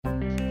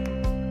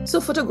So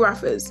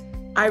photographers,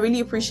 I really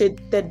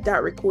appreciated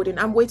that recording.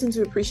 I'm waiting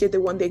to appreciate the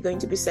one they're going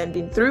to be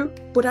sending through.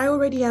 But I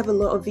already have a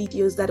lot of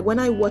videos that when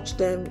I watch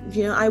them,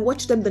 I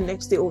watched them the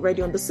next day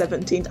already on the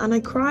 17th and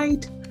I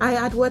cried. I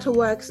had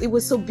waterworks. It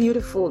was so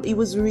beautiful. It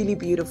was really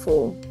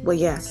beautiful. But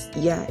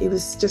it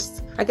was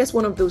just, I guess,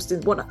 one of those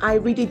things. What I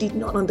really did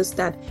not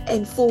understand.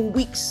 And for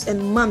weeks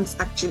and months,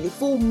 actually,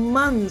 for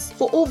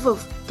over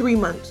 3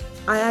 months,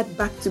 I had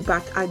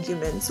back-to-back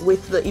arguments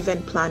with the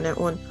event planner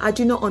on I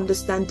do not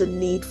understand the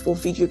need for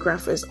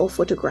videographers or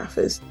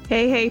photographers.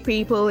 Hey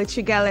people, it's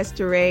your girl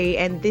Ep30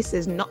 and this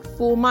is Not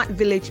Format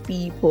Village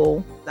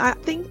People. I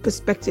think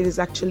perspective is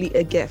actually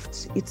a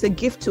gift. It's a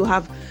gift to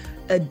have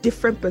a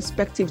different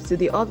perspective to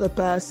the other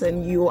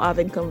person you're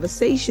having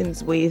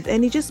conversations with,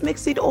 and it just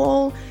makes it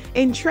all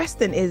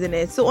interesting, isn't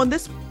it? So on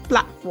this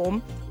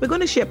platform, we're going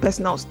to share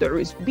personal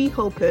stories. Be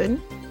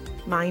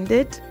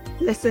open-minded,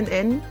 listen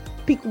in,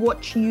 pick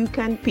what you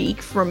can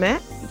pick from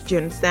it. Do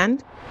you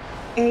understand?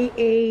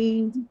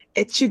 Hey,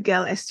 it's your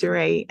girl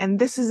Ep30, and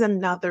this is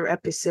another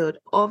episode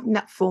of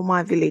Not For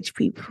My Village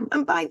People.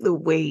 And by the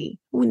way,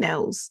 who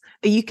knows?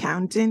 Are you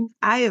counting?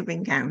 I have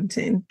been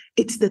counting.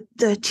 It's the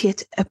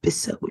 30th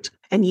episode.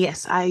 And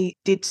yes, I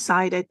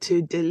decided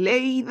to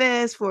delay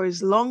this for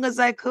as long as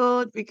I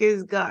could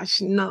because,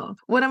 gosh, no.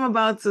 What I'm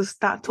about to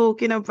start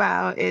talking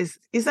about is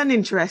an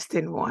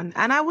interesting one.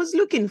 And I was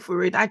looking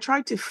for it. I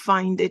tried to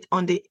find it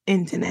on the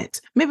internet.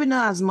 Maybe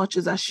not as much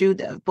as I should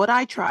have, but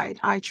I tried.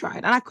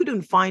 And I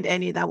couldn't find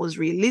any that was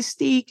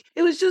realistic.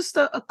 It was just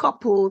a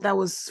couple that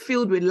was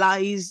filled with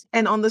lies.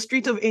 And on the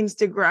street of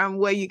Instagram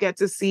where you get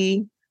to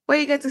see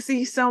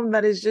some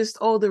that is just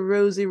all the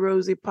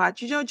rosy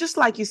patch, just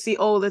like you see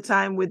all the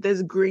time with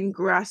this green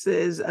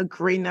grasses, a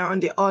greener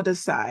on the other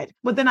side.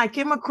 But then I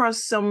came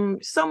across some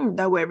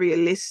that were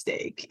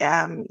realistic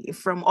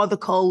from other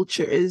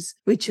cultures,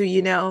 which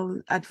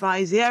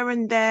advise here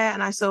and there.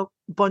 And I saw a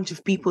bunch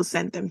of people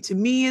sent them to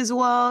me as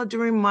well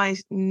during my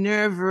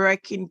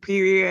nerve-wracking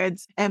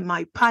periods and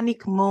my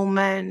panic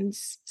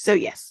moments. So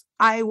yes,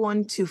 I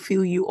want to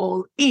fill you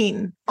all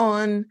in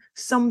on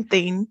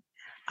something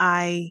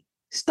I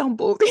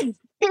stumbled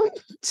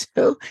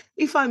into,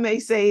 if I may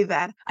say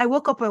that. I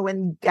woke up and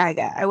went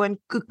gaga. I went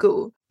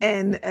cuckoo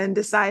and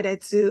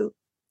decided to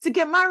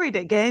get married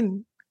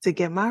again.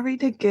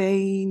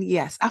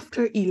 Yes,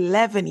 after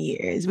 11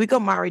 years. We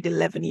got married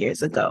 11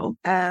 years ago.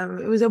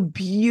 It was a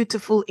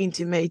beautiful,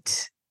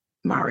 intimate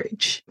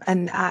marriage.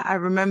 And I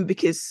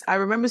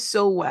remember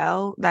so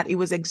well that it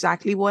was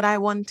exactly what I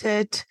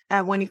wanted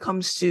when it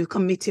comes to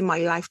committing my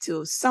life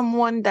to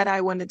someone that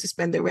I wanted to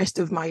spend the rest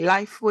of my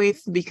life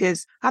with,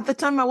 because at the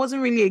time I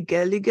wasn't really a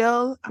girly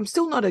girl. I'm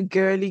still not a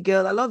girly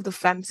girl. I love the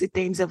fancy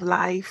things of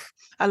life.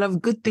 I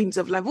love good things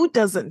of life. Who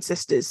doesn't,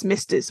 sisters,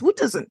 misters? Who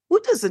doesn't?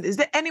 Is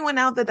there anyone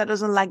out there that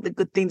doesn't like the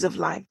good things of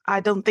life?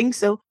 I don't think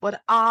so, but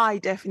I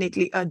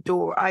definitely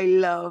adore. I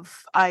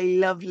love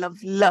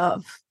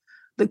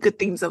the good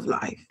things of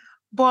life.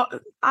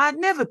 But I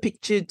never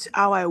pictured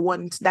how I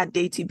want that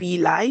day to be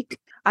like.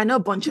 I know a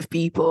bunch of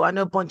people, I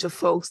know a bunch of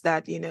folks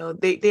that,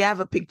 they have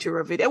a picture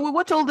of it. And we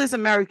watch all these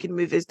American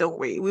movies, don't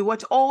we? We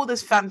watch all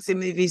these fancy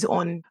movies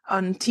on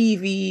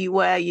TV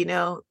where,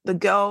 the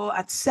girl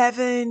at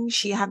 7,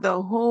 she had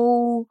the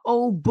whole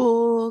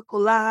book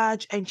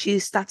collage and she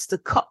starts to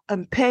cut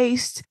and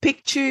paste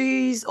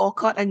pictures or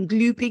cut and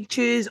glue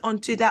pictures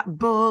onto that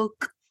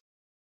book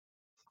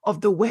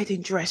of the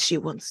wedding dress she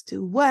wants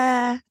to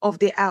wear, of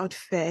the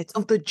outfit,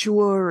 of the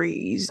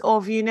jewelries,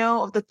 of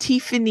the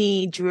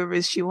Tiffany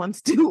jewelries she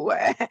wants to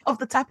wear, of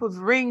the type of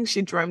ring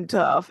she dreamt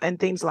of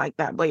and things like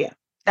that. But yeah,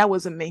 that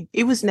wasn't me.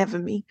 It was never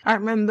me. I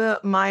remember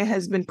my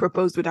husband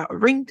proposed without a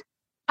ring.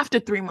 After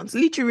 3 months,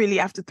 literally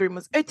after 3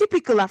 months, a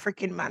typical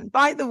African man.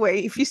 By the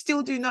way, if you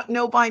still do not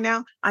know by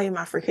now, I am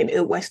African,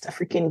 a West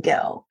African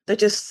girl that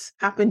just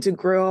happened to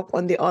grow up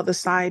on the other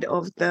side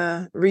of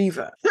the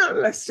river.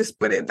 Let's just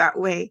put it that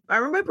way. I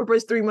remember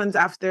proposed 3 months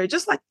after,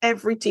 just like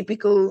every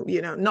typical,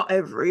 not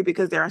every,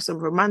 because there are some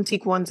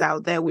romantic ones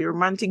out there with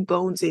romantic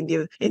bones in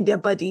their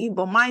body,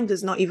 but mine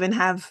does not even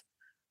have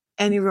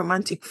any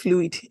romantic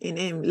fluid in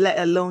him, let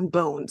alone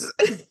bones.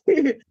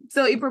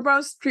 So he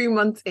proposed 3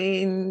 months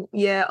in.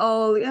 Yeah.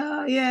 How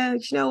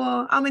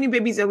many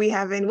babies are we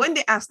having? When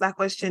they ask that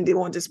question, they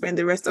want to spend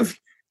the rest of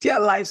their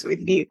lives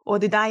with you. Or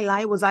did I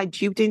lie? Was I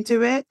duped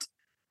into it?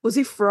 Was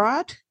it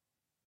fraud?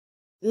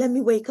 Let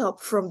me wake up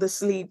from the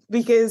sleep,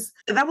 because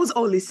that was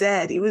all he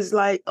said. He was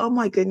like, oh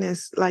my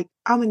goodness, like,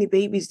 how many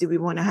babies do we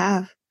want to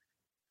have?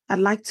 I'd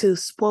like to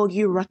spoil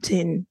you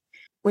rotten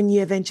when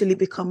you eventually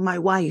become my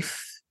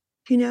wife.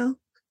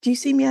 Do you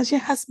see me as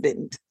your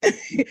husband?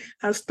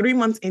 I was 3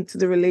 months into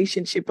the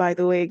relationship, by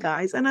the way,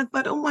 guys. And I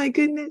thought, oh my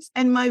goodness.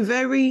 And my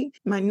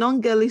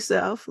non-girly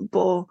self,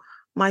 but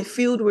my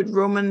filled with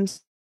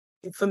romance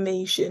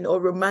information or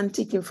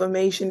romantic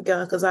information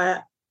girl, because I,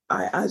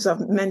 as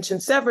I've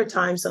mentioned several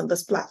times on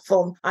this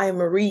platform, I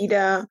am a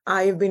reader.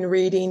 I have been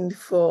reading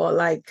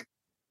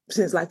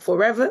since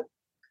forever.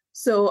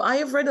 So I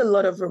have read a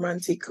lot of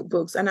romantic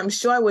books, and I'm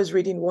sure I was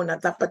reading one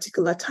at that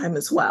particular time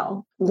as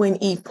well when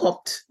he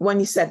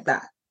said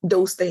that.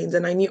 those things.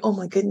 And I knew, oh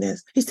my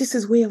goodness, is this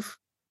his way of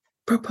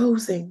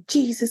proposing?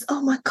 Jesus,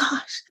 oh my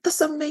gosh,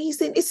 that's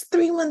amazing. It's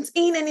 3 months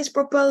in and he's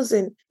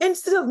proposing.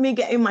 Instead of me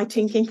getting my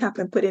thinking cap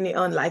and putting it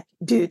on like,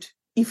 dude,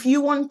 if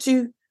you want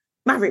to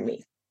marry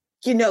me,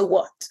 you know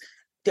what?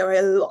 There are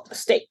a lot at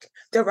stake.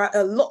 There are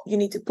a lot you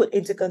need to put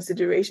into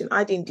consideration.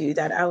 I didn't do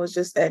that. I was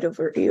just head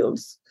over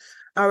heels.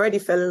 I already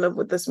fell in love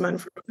with this man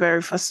from the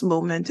very first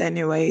moment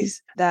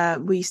anyways,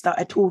 that we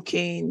started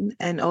talking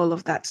and all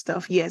of that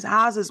stuff. Yes,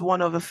 ours is one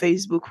of a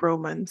Facebook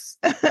romance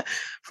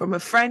from a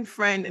friend,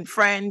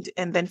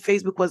 and then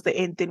Facebook was the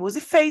end thing. Was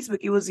it Facebook?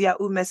 It was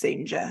Yahoo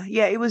Messenger.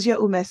 Yeah, it was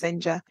Yahoo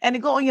Messenger. And it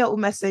got on Yahoo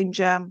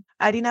Messenger.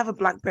 I didn't have a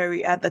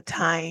BlackBerry at the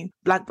time.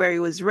 BlackBerry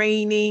was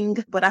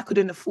raining, but I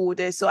couldn't afford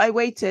it. So I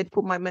waited,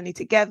 put my money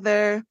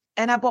together,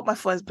 and I bought my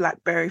first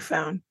BlackBerry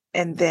phone.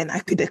 And then I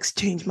could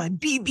exchange my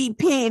BB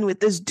pin with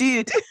this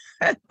dude.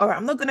 All right,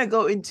 I'm not going to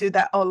go into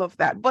all of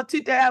that. But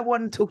today I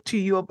want to talk to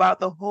you about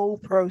the whole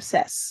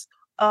process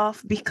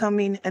of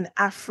becoming an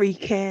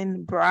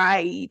African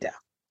bride.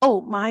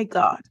 Oh my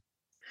God.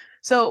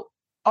 So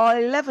our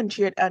 11th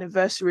year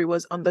anniversary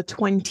was on the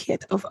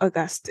 20th of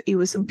August. It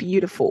was a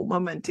beautiful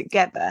moment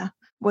together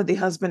where the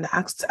husband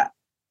asked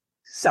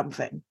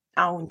something.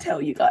 I won't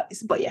tell you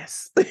guys, but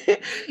yes,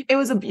 it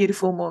was a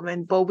beautiful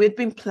moment. But we'd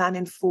been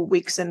planning for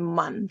weeks and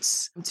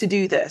months to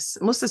do this,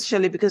 most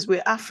especially because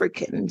we're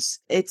Africans.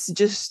 It's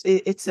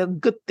a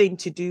good thing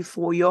to do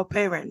for your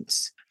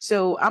parents.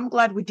 So I'm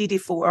glad we did it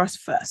for us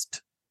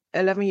first.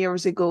 11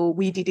 years ago,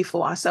 we did it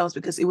for ourselves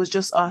because it was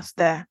just us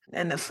there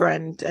and a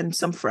friend and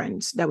some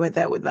friends that were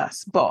there with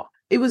us. But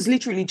it was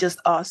literally just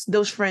us.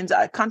 Those friends,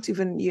 I can't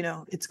even,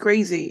 it's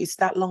crazy. It's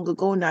that long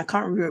ago now. I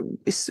can't remember.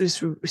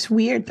 It's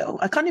weird though.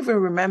 I can't even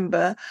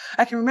remember.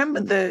 I can remember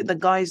the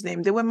guy's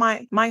name. They were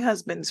my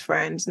husband's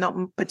friends, not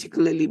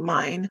particularly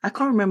mine. I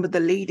can't remember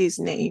the lady's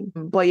name.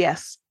 But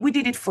yes, we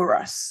did it for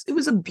us. It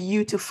was a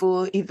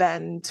beautiful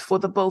event for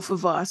the both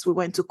of us. We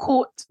went to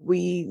court.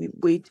 We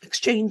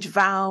exchanged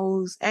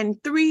vows. And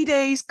 3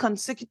 days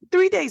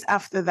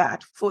after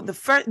that, for the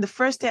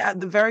first day,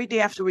 the very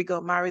day after we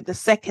got married, the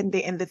second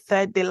day and the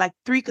third day, like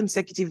 3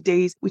 consecutive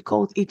days, we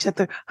called each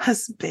other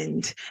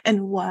husband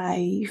and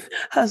wife,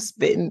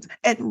 husband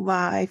and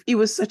wife. It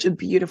was such a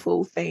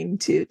beautiful thing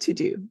to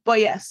do.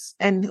 But yes,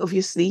 and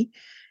obviously,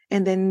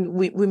 and then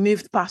we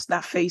moved past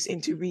that phase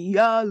into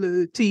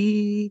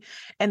reality.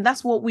 And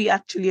that's what we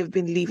actually have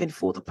been living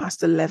for the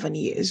past 11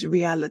 years,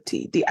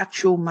 reality, the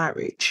actual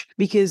marriage.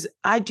 Because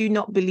I do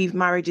not believe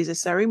marriage is a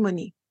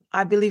ceremony.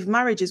 I believe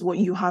marriage is what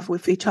you have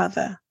with each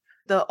other.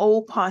 The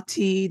old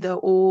party, the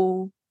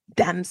old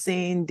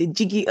dancing, the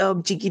jiggy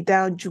up, jiggy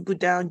down,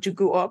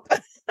 jugu up.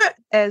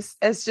 As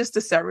just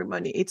a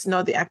ceremony. It's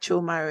not the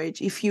actual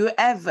marriage. If you're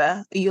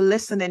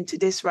listening to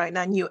this right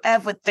now and you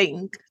ever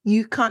think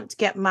you can't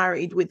get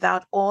married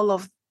without all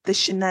of the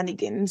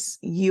shenanigans,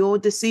 you're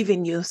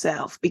deceiving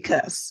yourself,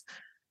 because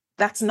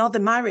that's not the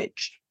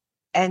marriage.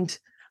 And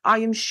I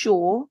am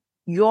sure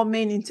your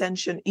main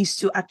intention is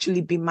to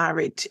actually be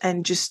married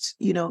and just,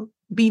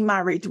 be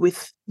married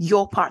with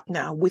your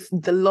partner, with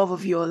the love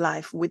of your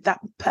life, with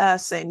that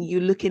person you're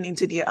looking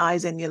into their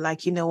eyes and you're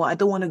like, you know what, I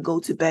don't want to go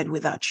to bed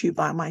without you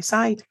by my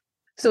side.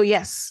 So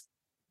yes,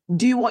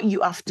 do what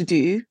you have to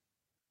do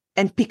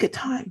and pick a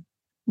time.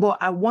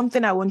 But one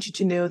thing I want you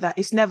to know, that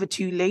it's never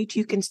too late.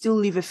 You can still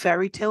live a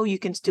fairy tale. You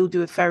can still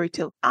do a fairy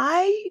tale.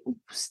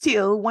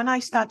 When I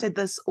started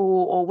this,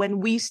 or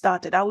when we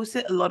started, I would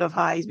say a lot of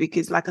highs,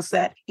 because like I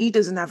said, he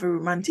doesn't have a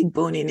romantic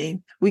bone in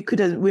him.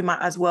 We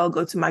might as well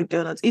go to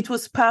McDonald's. It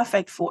was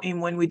perfect for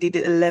him when we did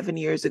it 11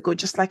 years ago,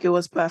 just like it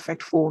was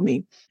perfect for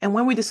me. And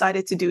when we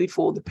decided to do it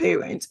for the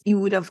parents, he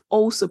would have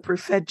also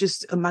preferred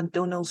just a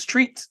McDonald's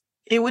treat.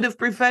 He would have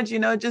preferred,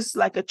 just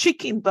like a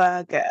chicken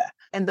burger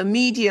and the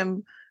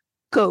medium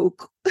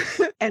Coke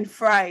and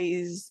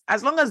fries.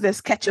 As long as there's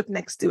ketchup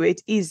next to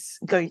it, is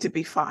going to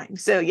be fine.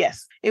 So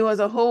yes, it was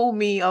a whole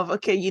me of,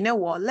 okay, you know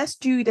what? Let's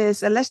do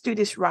this, and let's do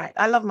this right.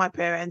 I love my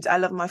parents. I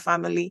love my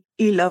family.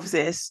 He loves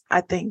this, I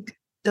think.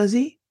 Does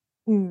he?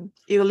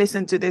 He'll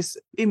listen to this.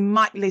 He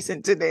might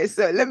listen to this.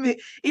 So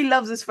he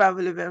loves his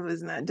family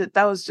members now.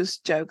 That was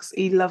just jokes.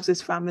 He loves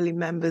his family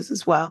members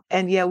as well.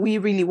 And yeah, we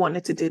really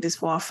wanted to do this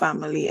for our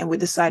family, and we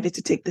decided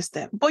to take the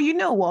step. But you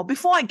know what?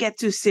 Before I get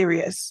too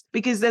serious,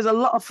 because there's a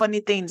lot of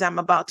funny things I'm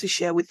about to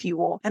share with you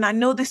all. And I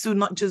know this will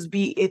not just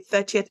be a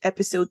 30th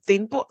episode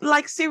thing, but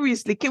like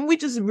seriously, can we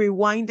just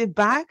rewind it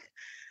back?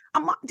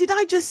 Did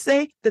I just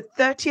say the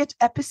 30th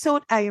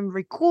episode I am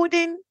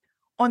recording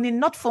on a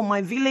Not For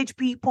My Village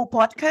People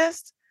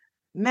podcast?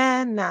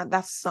 Man, now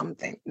that's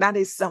something. That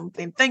is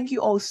something. Thank you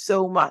all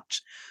so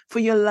much for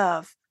your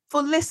love,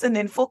 for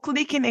listening, for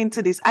clicking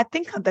into this. I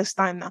think at this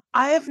time now,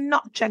 I have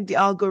not checked the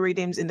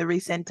algorithms in the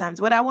recent times,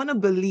 but I want to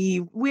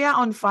believe we are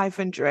on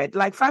 500.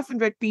 Like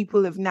 500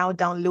 people have now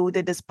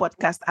downloaded this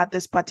podcast at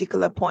this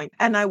particular point.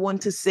 And I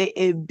want to say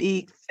a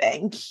big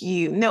thank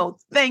you. No,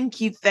 thank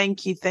you.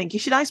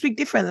 Should I speak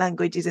different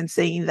languages in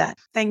saying that?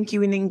 Thank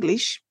you in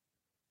English.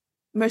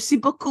 Merci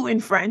beaucoup in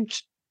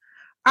French,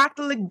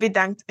 hartelijk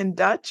bedankt in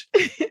Dutch,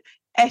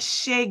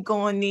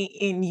 Eshegoni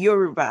in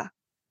Yoruba.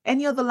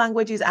 Any other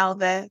languages out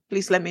there,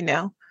 please let me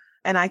know.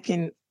 And I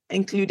can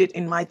include it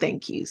in my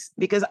thank yous,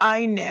 because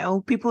I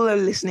know people are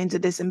listening to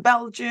this in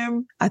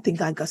Belgium. I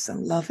think I got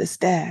some lovers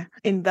there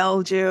in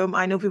Belgium.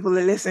 I know people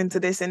are listening to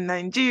this in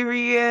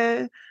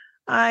Nigeria.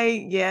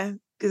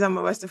 Because I'm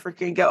a West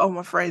African girl, all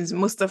my friends,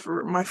 most of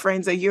my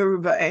friends are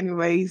Yoruba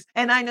anyways.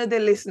 And I know they're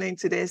listening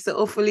to this. So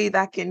hopefully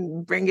that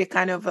can bring a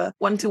kind of a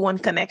one-to-one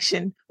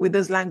connection with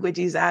those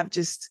languages I've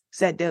just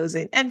said those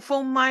in. And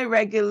for my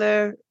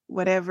regular,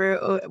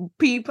 whatever,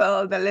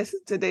 people that listen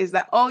to this,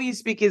 that all you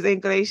speak is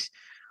English,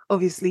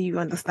 obviously you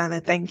understand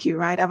it. Thank you,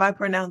 right? Have I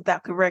pronounced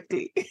that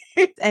correctly?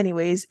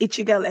 Anyways, it's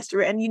your girl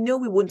Esther, and you know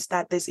we wouldn't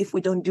start this if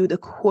we don't do the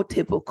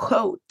quotable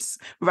quotes,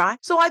 right?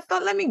 So I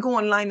thought, let me go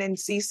online and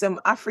see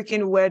some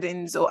African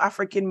weddings or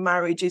African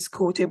marriages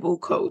quotable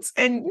quotes.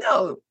 And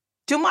no,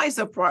 to my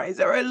surprise,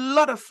 there are a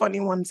lot of funny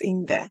ones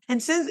in there.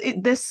 And since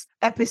this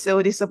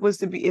episode is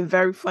supposed to be a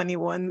very funny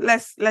one,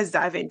 let's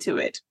dive into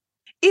it.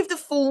 If the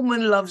full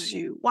moon loves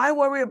you, why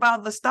worry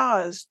about the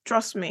stars?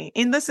 Trust me,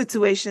 in this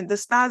situation, the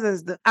stars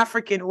is the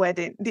African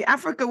wedding. The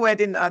African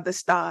wedding are the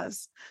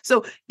stars.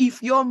 So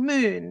if your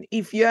moon,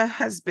 if your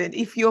husband,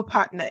 if your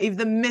partner, if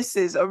the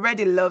missus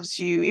already loves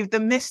you, if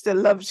the mister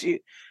loves you,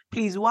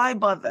 please, why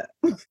bother?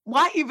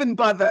 Why even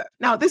bother?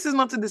 Now, this is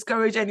not to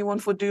discourage anyone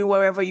for doing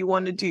whatever you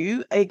want to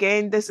do.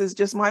 Again, this is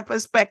just my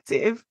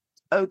perspective,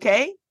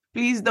 okay?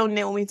 Please don't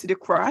nail me to the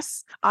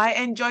cross. I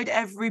enjoyed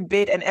every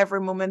bit and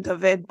every moment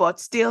of it, but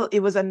still,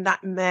 it was a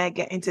nightmare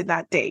getting to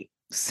that day.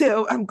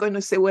 So I'm going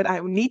to say what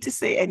I need to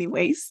say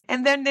anyways.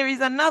 And then there is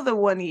another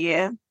one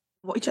here.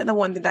 Which other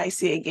one did I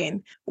say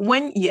again?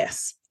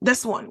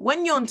 This one.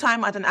 When you're on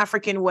time at an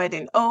African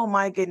wedding, oh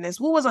my goodness,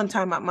 who was on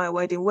time at my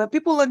wedding? Were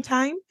people on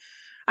time?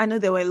 I know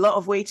there were a lot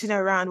of waiting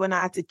around when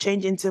I had to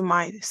change into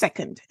my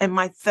second and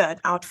my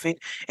third outfit.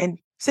 And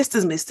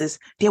sisters, misters,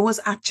 there was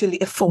actually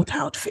a fourth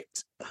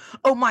outfit.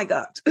 Oh my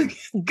God.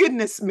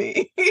 Goodness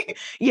me.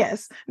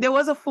 Yes, there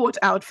was a fourth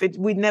outfit.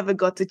 We never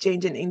got to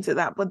change into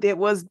that, but there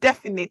was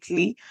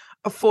definitely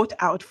a fourth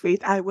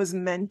outfit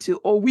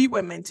we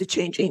were meant to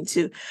change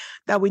into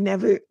that we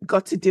never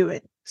got to do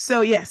it.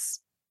 So yes,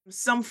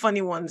 some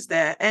funny ones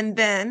there. And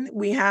then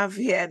we have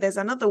here, there's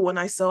another one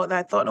I saw that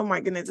I thought, oh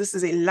my goodness, this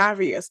is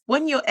hilarious.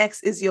 When your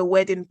ex is your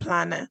wedding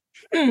planner.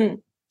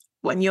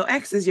 When your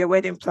ex is your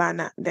wedding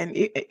planner, then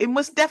it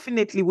most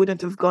definitely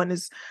wouldn't have gone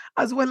as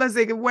well as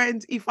it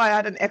went if I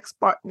had an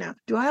ex-partner.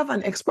 Do I have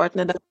an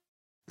ex-partner that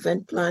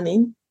event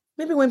planning?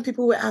 Maybe when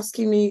people were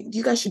asking me,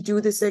 you guys should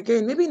do this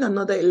again, maybe in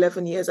another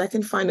 11 years, I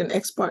can find an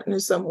ex-partner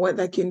somewhere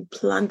that can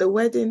plan the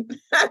wedding.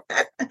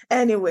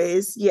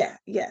 Anyways, yeah.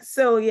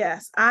 So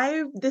yes,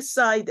 I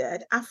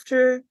decided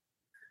after a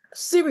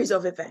series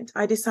of events,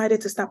 I decided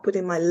to start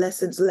putting my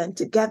lessons learned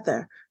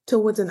together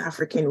towards an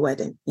African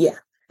wedding. Yeah.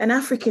 An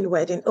African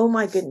wedding, oh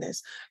my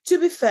goodness. To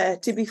be fair,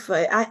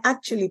 I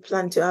actually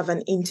plan to have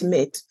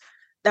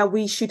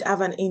we should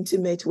have an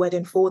intimate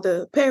wedding for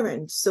the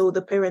parents, so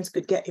the parents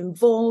could get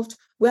involved.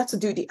 We had to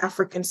do the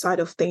African side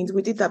of things.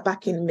 We did that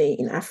back in May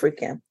in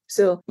Africa.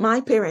 So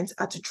my parents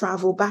had to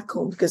travel back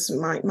home because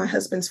my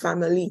husband's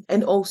family,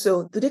 and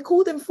also, do they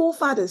call them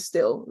forefathers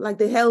still? Like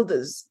the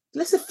elders?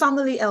 Let's say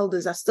family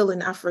elders are still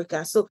in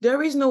Africa. So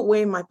there is no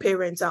way my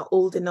parents are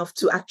old enough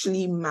to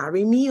actually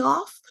marry me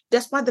off.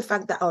 Despite the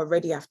fact that I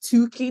already have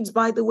 2 kids,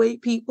 by the way,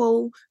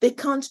 people, they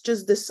can't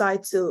just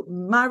decide to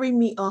marry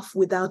me off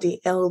without the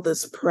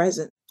elders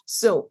present.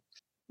 So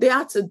they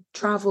had to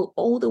travel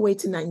all the way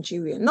to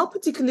Nigeria, not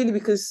particularly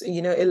because,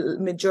 a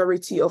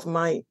majority of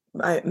my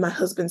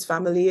husband's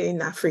family are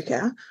in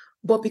Africa,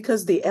 but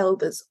because the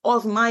elders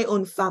of my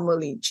own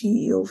family,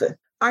 Jehovah.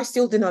 I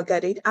still do not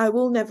get it. I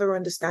will never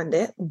understand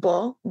it,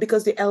 but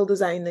because the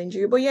elders are in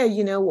Nigeria. But yeah,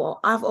 you know what?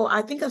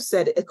 I think I've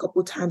said it a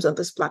couple of times on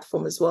this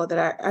platform as well,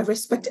 that I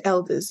respect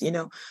elders,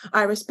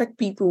 I respect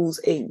people's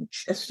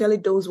age, especially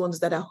those ones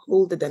that are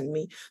older than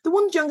me. The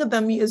ones younger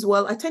than me as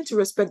well, I tend to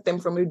respect them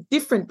from a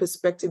different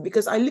perspective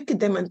because I look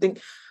at them and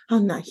think, how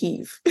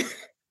naive.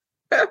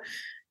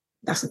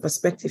 That's a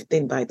perspective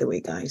thing, by the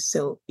way, guys.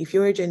 So if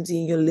you're a Gen Z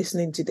and you're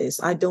listening to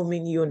this, I don't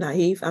mean you're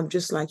naive. I'm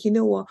just like, you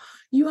know what?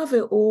 You have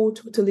a all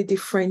totally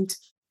different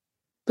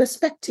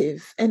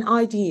perspective and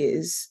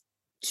ideas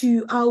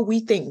to how we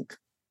think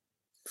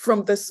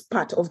from this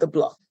part of the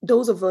block.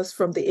 Those of us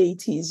from the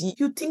 80s,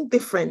 you think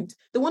different.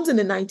 The ones in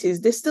the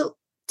 90s, they're still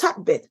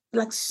tad bit,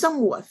 like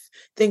somewhat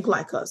think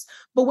like us.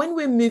 But when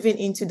we're moving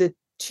into the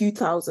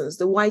 2000s,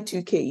 the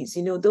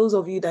Y2Ks, those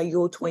of you that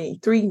you're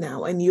 23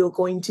 now and you're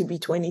going to be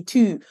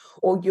 22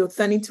 or you're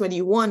turning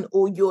 21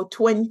 or you're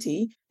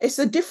 20, it's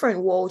a different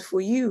world for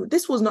you.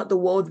 This was not the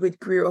world we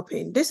grew up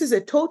in. This is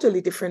a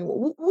totally different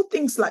world.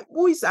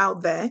 Who is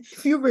out there?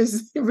 If you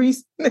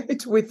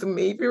resonate with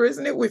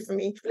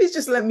me, please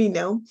just let me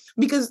know,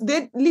 because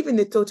they live in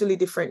a totally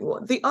different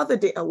world. The other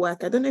day at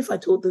work, I don't know if I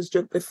told this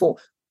joke before,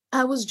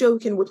 I was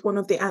joking with one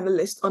of the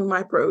analysts on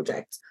my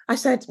project. I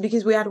said,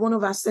 because we had one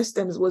of our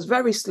systems was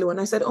very slow.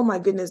 And I said, oh my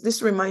goodness,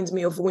 this reminds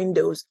me of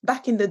Windows.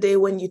 Back in the day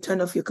when you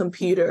turn off your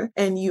computer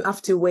and you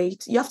have to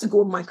wait, you have to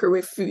go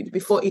microwave food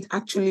before it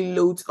actually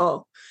loads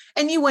up.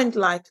 And he went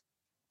like,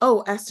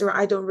 oh, Esther,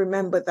 I don't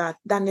remember that.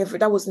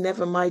 That was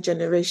never my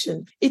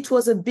generation. It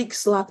was a big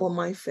slap on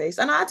my face.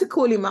 And I had to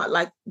call him out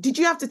like, did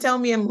you have to tell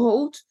me I'm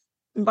old?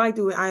 And by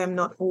the way, I am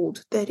not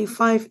old.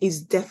 35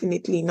 is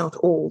definitely not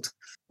old.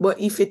 But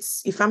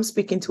if I'm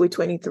speaking to a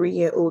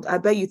 23-year-old, I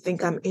bet you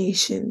think I'm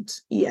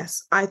ancient.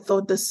 Yes, I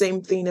thought the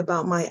same thing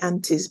about my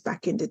aunties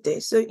back in the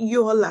day. So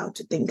you're allowed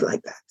to think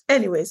like that.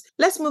 Anyways,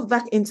 let's move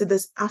back into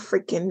this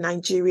African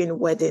Nigerian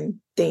wedding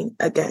thing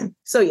again.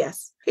 So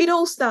yes, it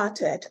all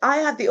started. I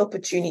had the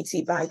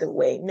opportunity, by the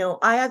way. No,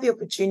 I had the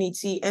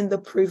opportunity and the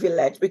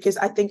privilege, because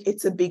I think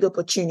it's a big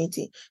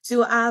opportunity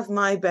to have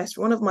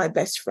one of my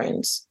best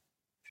friends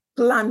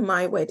plan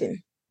my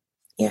wedding.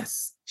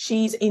 Yes,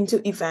 she's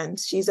into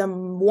events. She's a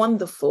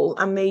wonderful,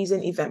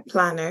 amazing event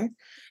planner.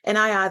 And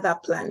I had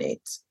that plan it.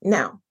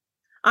 Now,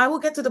 I will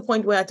get to the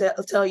point where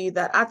I'll tell you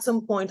that at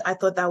some point I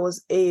thought that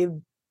was a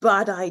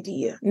bad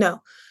idea.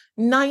 No,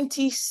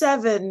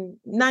 97,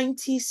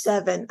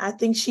 I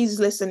think she's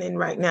listening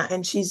right now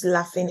and she's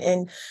laughing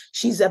and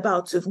she's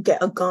about to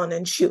get a gun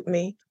and shoot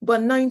me.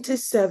 But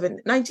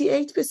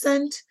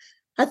 98%,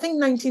 I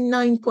think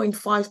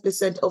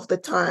 99.5% of the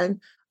time,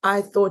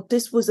 I thought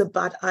this was a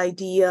bad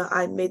idea.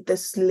 I made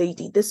this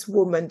lady, this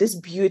woman, this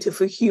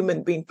beautiful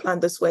human being plan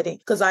this wedding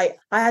because I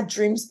had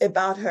dreams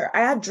about her.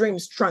 I had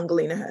dreams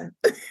strangling her.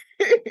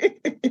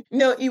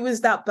 No, it was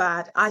that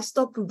bad. I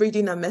stopped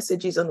reading her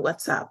messages on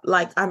WhatsApp.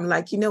 I'm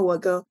like, you know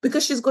what, girl?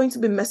 Because she's going to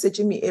be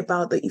messaging me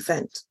about the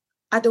event.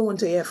 I don't want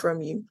to hear from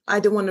you. I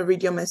don't want to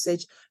read your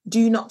message.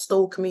 Do not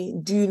stalk me.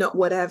 Do not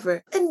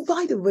whatever. And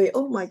by the way,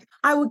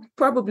 I would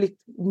probably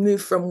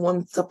move from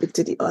one topic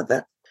to the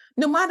other.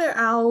 No matter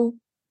how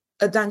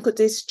a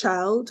Dangote's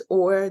child,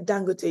 or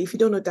Dangote, if you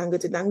don't know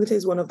Dangote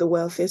is one of the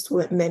wealthiest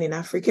men in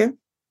Africa,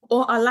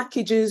 or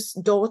Alakija's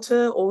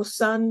daughter or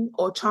son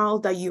or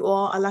child that you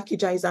are.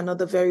 Alakija is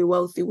another very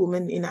wealthy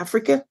woman in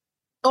Africa.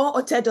 Or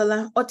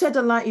Otedola.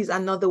 Otedola is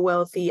another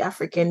wealthy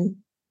African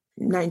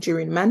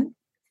Nigerian man.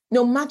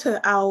 No matter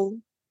how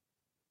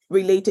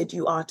related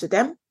you are to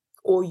them,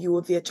 or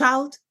you're their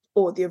child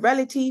or their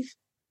relative,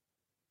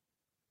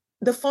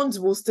 the funds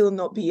will still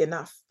not be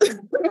enough.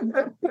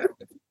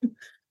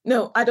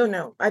 No, I don't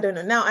know.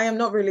 Now, I am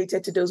not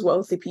related to those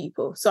wealthy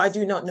people, so I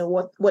do not know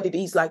what it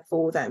is like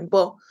for them.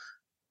 But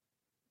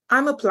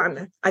I'm a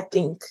planner, I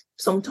think.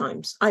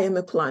 Sometimes I am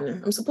a planner.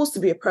 I'm supposed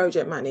to be a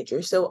project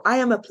manager, so I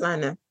am a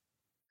planner.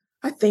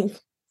 I think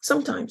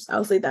sometimes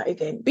I'll say that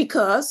again,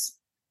 because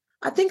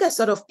I think I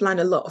sort of plan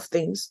a lot of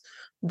things.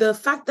 The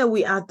fact that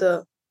we had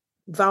the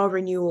vow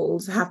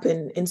renewals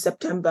happen in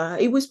September,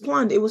 it was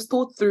planned, it was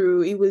thought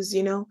through, it was,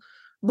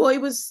 but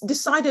it was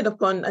decided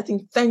upon, I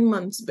think, 10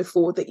 months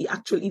before the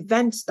actual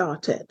event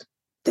started.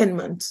 10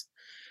 months.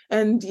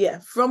 And yeah,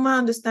 from my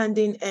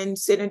understanding and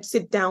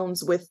sit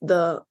downs with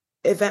the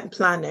event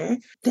planner,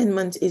 10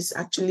 months is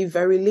actually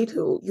very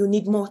little. You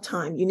need more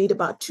time. You need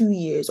about 2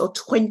 years or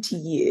 20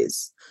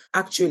 years.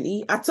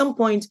 Actually, at some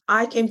point,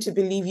 I came to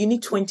believe you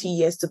need 20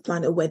 years to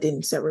plan a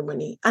wedding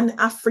ceremony, an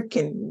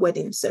African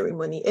wedding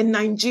ceremony, a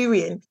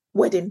Nigerian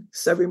wedding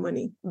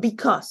ceremony,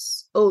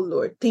 because, oh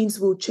Lord,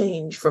 things will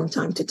change from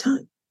time to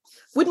time.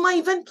 With my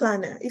event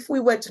planner, if we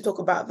were to talk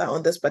about that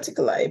on this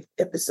particular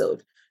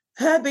episode,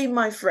 her being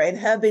my friend,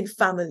 her being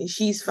family,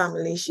 she's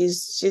family.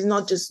 She's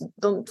not just,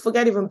 don't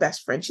forget even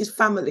best friend. She's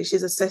family.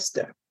 She's a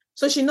sister.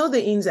 So she knows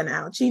the ins and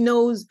outs. She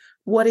knows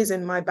what is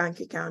in my bank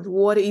account,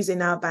 what is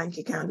in our bank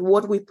account,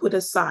 what we put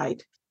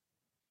aside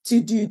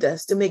to do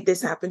this, to make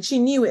this happen. She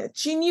knew it.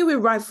 She knew it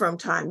right from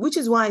time, which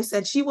is why I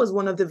said she was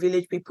one of the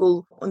village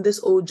people on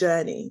this old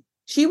journey.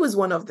 She was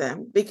one of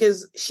them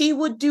because she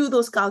would do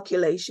those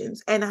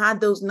calculations and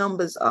had those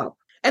numbers up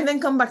and then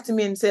come back to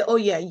me and say, oh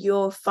yeah,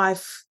 you're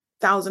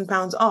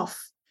 £5,000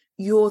 off.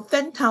 You're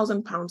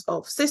 £10,000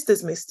 off.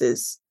 Sisters,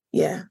 misters.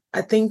 Yeah,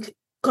 I think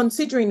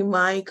considering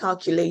my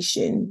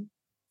calculation,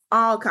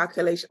 our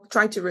calculation,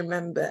 try to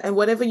remember, and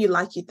whatever you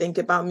think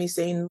about me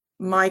saying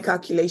my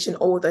calculation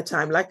all the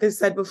time. Like I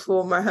said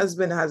before, my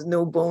husband has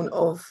no bone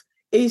of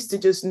is to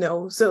just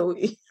know. So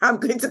I'm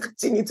going to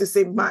continue to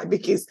say mine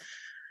because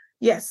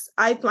yes,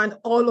 I planned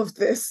all of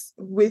this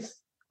with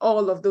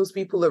all of those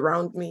people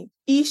around me.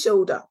 He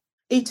showed up,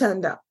 he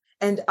turned up,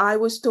 and I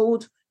was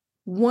told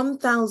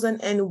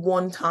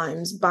 1,001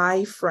 times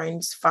by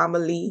friends,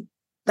 family,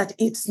 that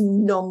it's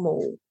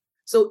normal.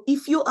 So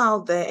if you're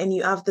out there and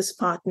you have this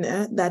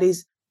partner that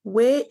is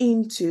way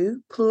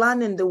into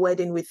planning the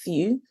wedding with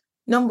you,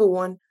 number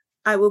one,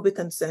 I will be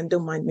concerned.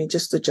 Don't mind me,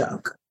 just a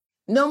joke.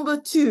 Number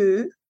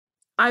two,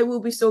 I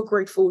will be so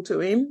grateful to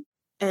him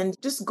and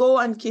just go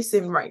and kiss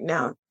him right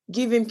now.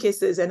 give him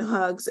kisses and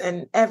hugs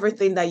and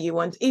everything that you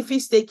want. If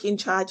he's taking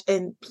charge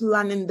and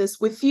planning this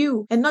with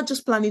you and not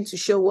just planning to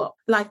show up.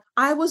 Like,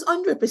 I was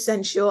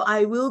 100% sure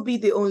I will be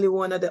the only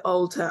one at the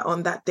altar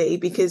on that day,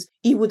 because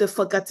he would have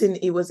forgotten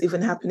it was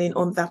even happening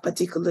on that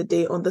particular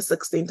day, on the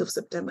 16th of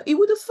September. He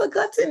would have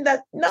forgotten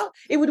that. No,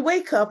 he would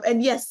wake up.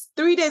 And yes,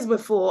 3 days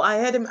before, I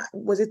had him,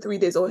 was it 3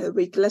 days or a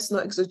week? Let's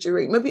not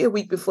exaggerate. Maybe a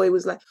week before, he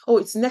was like, oh,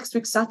 it's next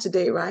week,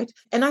 Saturday, right?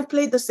 And I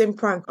played the same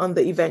prank on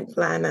the event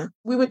planner.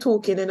 We were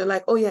talking and they're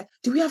like, oh yeah,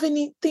 do we have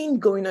anything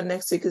going on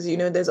next week? Because,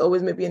 there's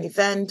always maybe an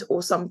event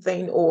or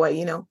something, or,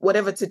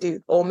 whatever to do.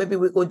 Or maybe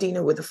we go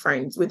dinner with the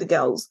friends, with the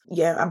girls.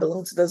 Yeah, I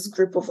belong to this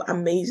group of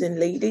amazing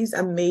ladies,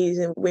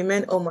 amazing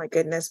women. Oh my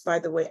goodness, by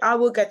the way, I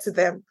will get to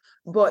them.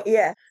 But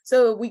yeah,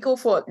 so we go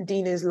for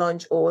dinner's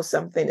lunch or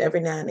something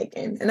every now and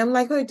again. And I'm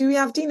like, oh, do we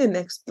have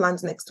dinner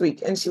plans next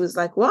week? And she was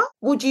like, what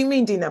do you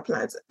mean dinner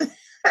plans?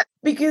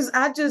 Because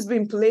I'd just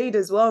been played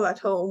as well at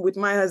home with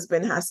my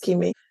husband asking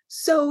me,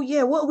 so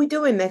yeah, what are we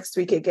doing next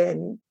week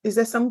again? Is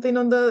there something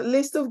on the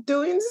list of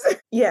doings?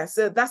 Yeah,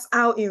 so that's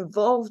how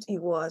involved he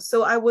was.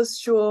 So I was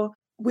sure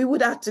we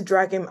would have to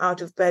drag him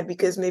out of bed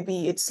because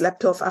maybe it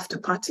slept off after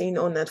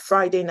partying on a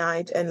Friday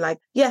night and like,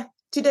 yeah,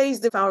 today is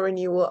the vow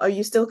renewal. Are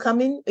you still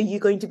coming? Are you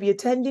going to be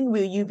attending?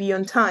 Will you be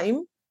on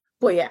time?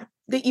 But yeah,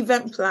 the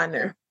event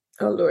planner.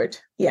 Oh Lord,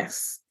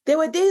 yes. There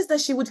were days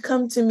that she would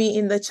come to me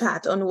in the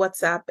chat on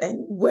WhatsApp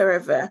and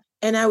wherever,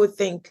 and I would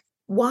think,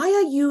 why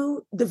are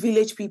you the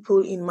village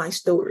people in my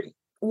story?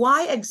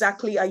 Why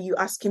exactly are you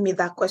asking me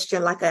that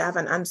question like I have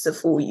an answer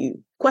for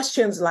you?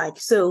 Questions like,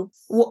 so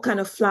what kind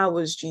of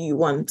flowers do you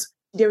want?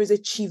 There is a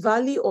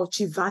Chivali or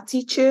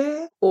Chivati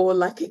chair, or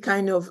like a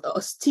kind of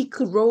a stick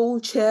roll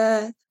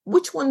chair.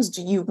 Which ones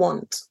do you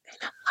want? And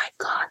I'm like,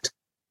 God,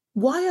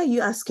 why are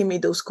you asking me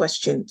those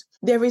questions?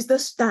 There is the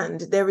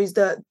stand. There is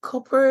the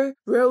copper,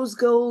 rose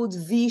gold,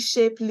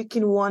 V-shaped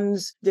looking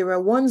ones. There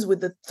are ones with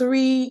the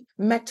 3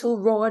 metal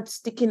rods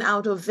sticking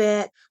out of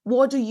it.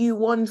 What do you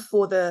want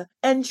for the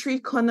entry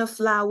corner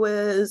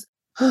flowers?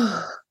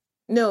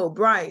 No,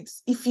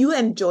 brides, if you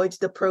enjoyed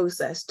the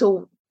process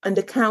and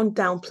the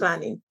countdown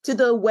planning to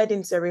the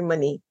wedding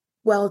ceremony,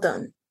 well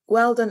done.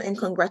 Well done and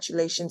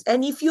congratulations.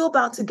 And if you're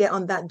about to get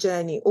on that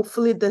journey,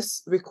 hopefully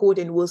this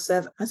recording will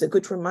serve as a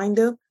good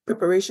reminder,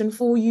 preparation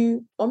for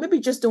you, or maybe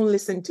just don't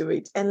listen to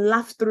it and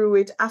laugh through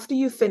it after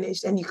you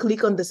finish and you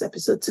click on this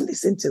episode to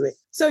listen to it.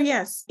 So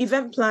yes,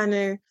 event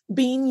planner,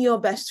 being your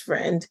best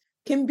friend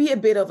can be a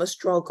bit of a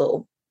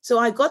struggle. So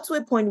I got to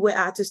a point where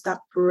I had to start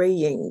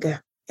praying.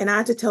 And I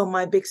had to tell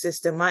my big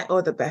sister, my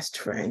other best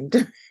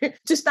friend,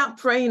 to start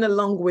praying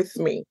along with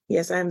me.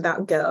 Yes, I am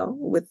that girl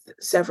with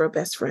several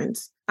best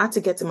friends. I had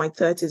to get to my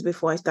 30s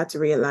before I start to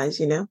realize,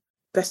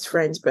 best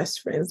friends.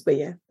 But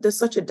yeah, they're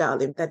such a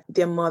darling that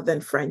they're more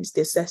than friends,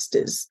 they're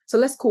sisters. So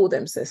let's call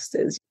them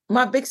sisters.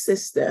 My big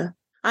sister,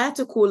 I had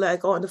to call her,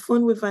 on the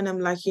phone with her, and I'm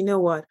like, you know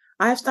what?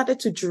 I have started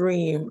to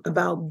dream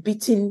about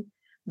beating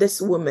this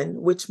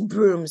woman with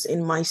brooms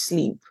in my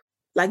sleep.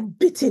 Like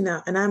beating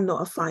her, and I'm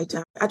not a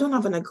fighter. I don't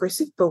have an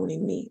aggressive bone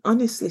in me,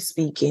 honestly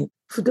speaking.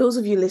 For those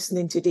of you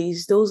listening to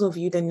these, those of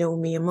you that know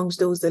me, amongst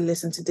those that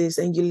listen to this,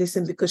 and you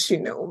listen because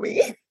you know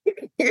me,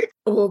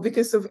 or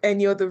because of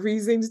any other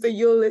reasons that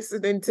you're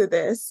listening to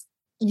this,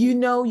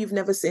 you've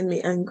never seen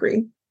me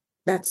angry.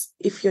 That's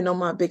if you're not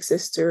my big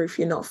sister, if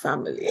you're not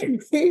family.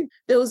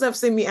 Those that have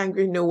seen me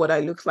angry know what I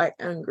look like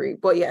angry.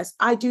 But yes,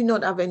 I do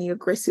not have any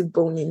aggressive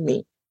bone in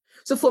me.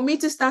 So for me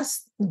to start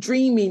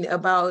dreaming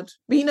about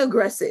being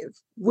aggressive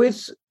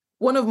with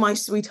one of my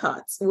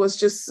sweethearts was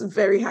just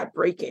very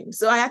heartbreaking.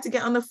 So I had to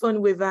get on the phone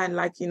with her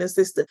and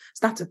sister,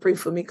 start to pray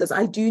for me, because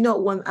I do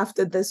not want,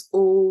 after this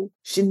old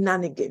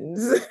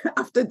shenanigans,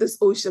 after this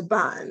old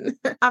shebang,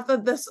 after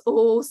this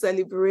old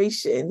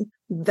celebration,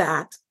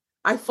 that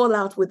I fall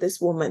out with this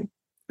woman.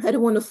 I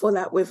don't want to fall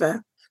out with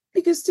her.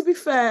 Because to be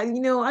fair,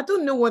 I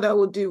don't know what I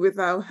would do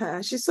without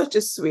her. She's such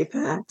a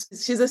sweetheart.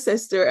 She's a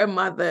sister, a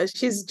mother.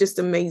 She's just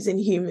an amazing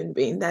human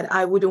being that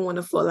I wouldn't want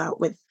to fall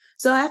out with.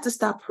 So I had to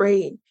start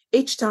praying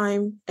each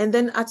time. And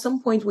then at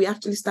some point, we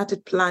actually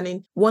started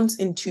planning. Once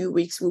in 2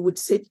 weeks, we would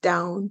sit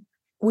down.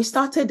 We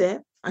started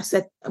it. I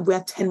said, we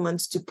had 10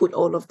 months to put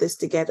all of this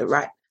together,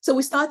 right? So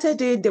we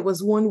started it. There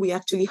was one we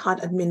actually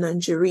had at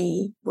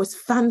Menagerie. It was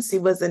fancy,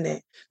 wasn't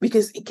it?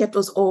 Because it kept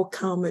us all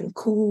calm and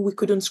cool. We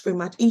couldn't scream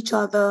at each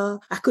other.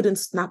 I couldn't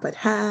snap at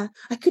her.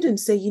 I couldn't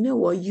say,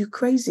 what, you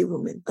crazy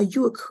woman? Are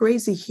you a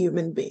crazy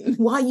human being?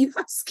 Why are you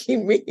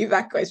asking me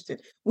that question?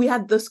 We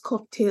had those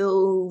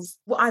cocktails.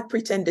 Well, I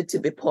pretended to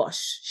be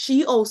posh.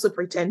 She also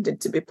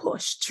pretended to be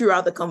posh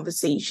throughout the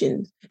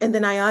conversation. And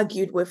then I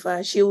argued with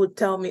her. She would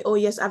tell me, oh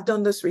yes, I've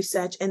done this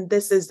research and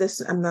this is this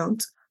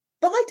amount.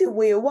 By the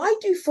way, why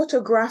do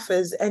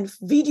photographers and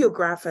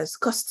videographers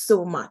cost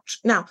so much?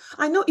 Now,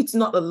 I know it's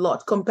not a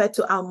lot compared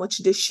to how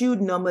much they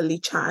should normally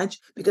charge,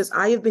 because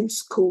I have been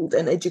schooled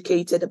and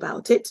educated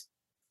about it.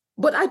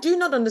 But I do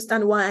not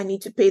understand why I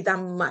need to pay that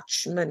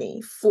much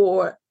money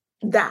for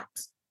that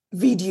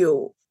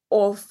video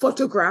or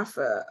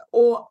photographer,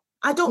 or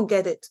I don't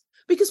get it.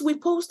 Because we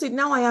posted,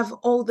 now I have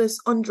all these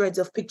hundreds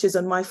of pictures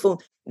on my phone,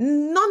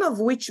 none of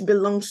which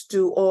belongs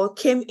to or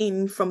came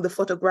in from the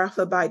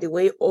photographer, by the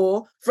way,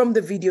 or from the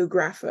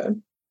videographer.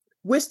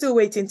 We're still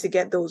waiting to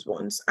get those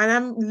ones. And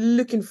I'm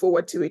looking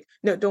forward to it.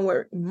 No, don't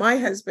worry. My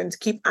husband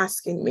keep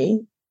asking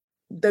me,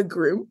 the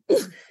groom,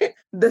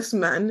 this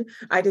man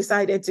I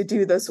decided to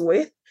do this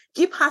with,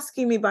 keep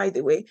asking me, by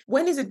the way,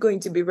 when is it going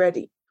to be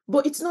ready?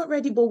 But it's not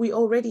ready, but we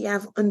already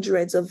have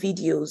hundreds of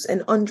videos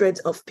and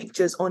hundreds of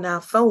pictures on our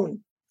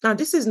phone. Now,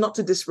 this is not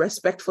to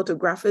disrespect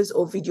photographers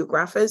or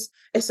videographers.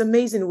 It's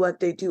amazing work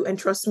they do. And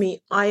trust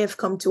me, I have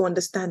come to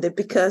understand it,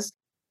 because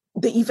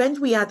the event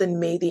we had in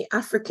May,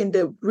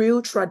 the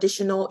real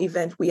traditional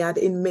event we had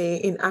in May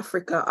in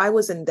Africa, I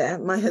wasn't there.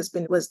 My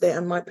husband was there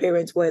and my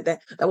parents were there.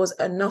 That was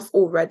enough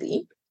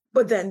already.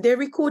 But then they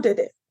recorded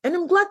it. And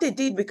I'm glad they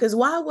did, because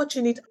while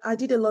watching it, I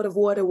did a lot of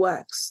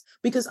waterworks,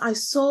 because I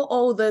saw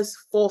all those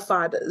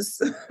forefathers,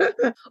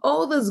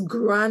 all those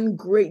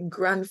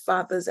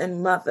great-grandfathers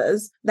and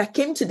mothers that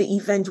came to the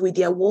event with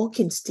their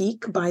walking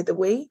stick, by the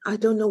way. I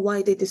don't know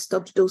why they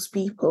disturbed those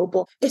people,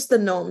 but it's the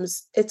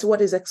norms. It's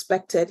what is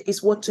expected.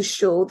 It's what to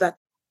show that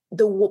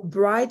the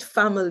bride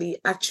family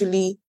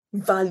actually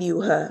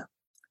value her,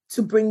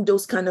 to bring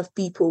those kind of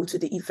people to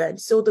the event.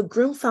 So the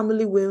groom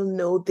family will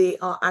know they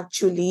are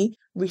actually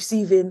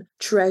receiving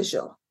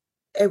treasure.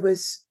 It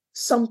was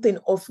something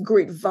of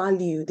great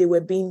value they were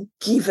being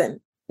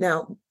given.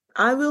 Now,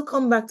 I will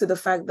come back to the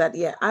fact that,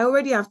 I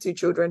already have 2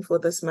 children for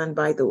this man,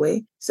 by the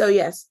way. So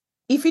yes,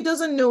 if he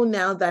doesn't know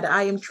now that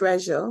I am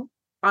treasure,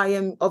 I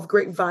am of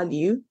great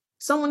value,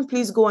 someone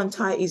please go and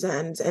tie his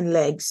hands and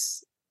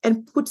legs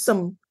and put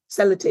some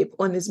sellotape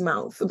on his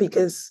mouth,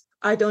 because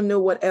I don't know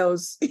what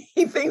else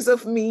he thinks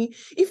of me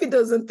if he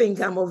doesn't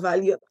think I'm of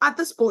value. At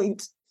this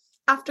point,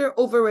 after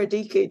over a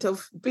decade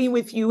of being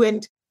with you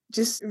and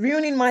just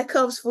ruining my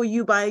curves for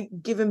you by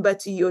giving birth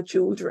to your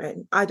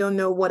children, I don't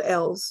know what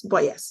else.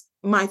 But yes,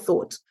 my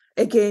thought.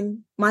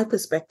 Again, my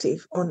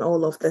perspective on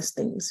all of these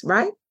things,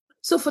 right?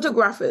 So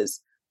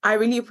photographers, I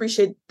really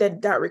appreciate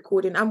that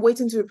recording. I'm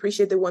waiting to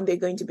appreciate the one they're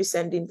going to be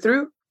sending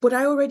through. But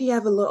I already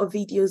have a lot of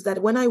videos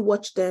that when I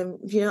watched them,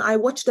 I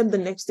watched them the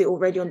next day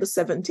already on the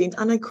 17th,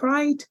 and I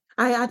cried.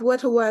 I had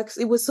waterworks.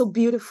 It was so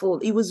beautiful.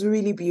 It was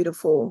really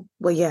beautiful.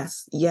 But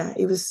yes,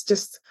 it was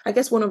just, I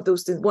guess, one of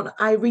those things. What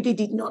I really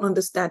did not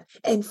understand.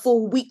 And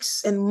for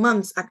weeks and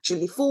months,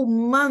 actually, for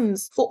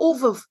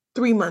over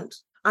 3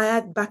 months, I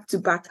had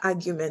back-to-back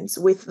arguments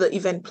with the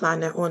event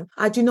planner on,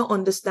 I do not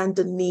understand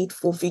the need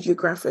for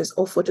videographers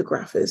or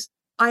photographers.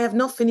 I have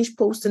not finished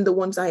posting the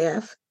ones I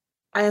have.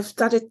 I have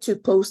started to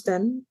post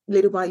them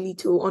little by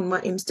little on my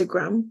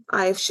Instagram.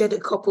 I have shared a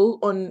couple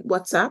on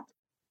WhatsApp.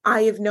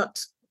 I have not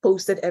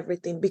posted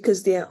everything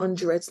because there are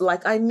hundreds,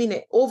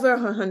 over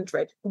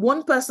 100.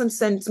 One person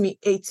sent me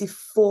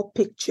 84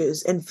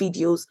 pictures and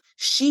videos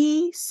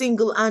she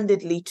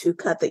single-handedly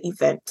took at the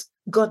event.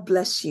 God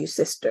bless you,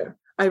 sister.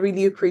 I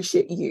really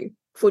appreciate you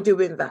for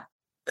doing that.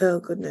 Oh,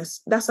 goodness.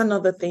 That's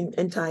another thing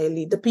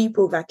entirely. The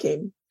people that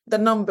came, the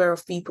number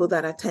of people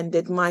that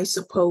attended my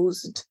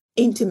supposed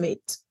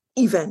intimate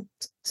event.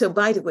 So,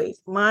 by the way,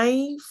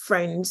 my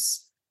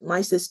friend's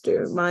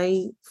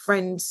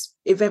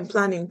event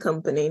planning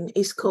company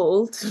is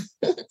called,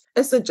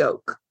 it's a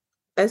joke.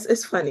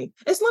 It's funny.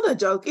 It's not a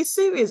joke. It's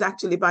serious,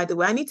 actually, by the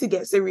way. I need to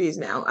get serious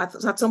now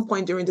at some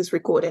point during this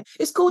recording.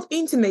 It's called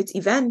Intimate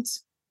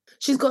Events.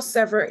 She's got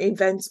several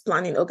events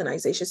planning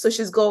organizations. So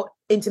she's got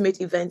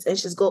Intimate Events and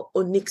she's got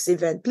Onyx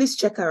Event. Please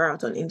check her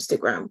out on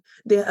Instagram.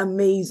 They're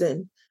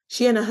amazing.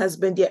 She and her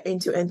husband, they're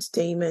into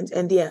entertainment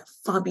and they're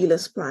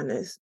fabulous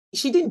planners.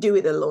 She didn't do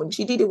it alone.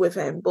 She did it with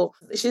him, but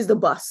she's the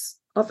boss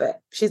of it.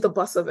 She's the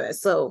boss of it.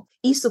 So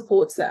he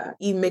supports her.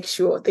 He makes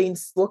sure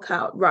things work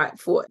out right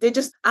for her. They're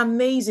just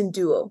amazing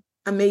duo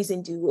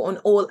on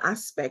all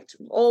aspects,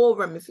 all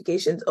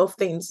ramifications of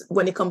things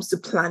when it comes to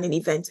planning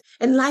events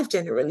and life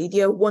generally.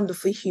 They're a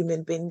wonderful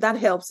human being. That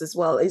helps as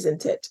well,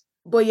 isn't it?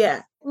 But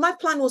yeah, my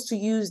plan was to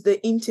use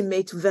the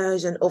intimate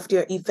version of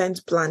their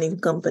event planning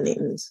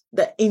companies,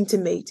 the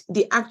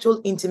actual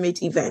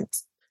intimate event.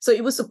 So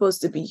it was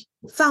supposed to be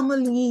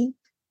family,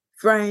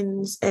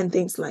 friends, and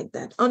things like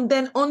that. And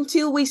then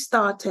until we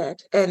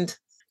started, and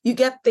you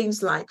get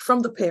things like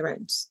from the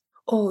parents,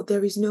 oh,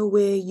 there is no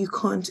way you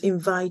can't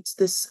invite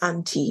this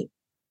auntie.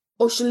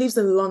 Oh, she lives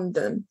in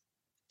London.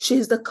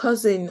 She's the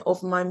cousin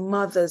of my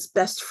mother's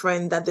best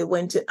friend that they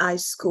went to high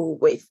school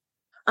with.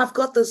 I've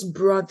got this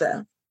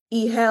brother.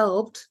 He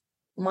helped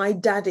my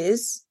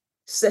daddy's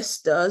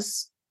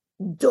sister's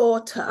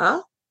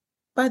daughter.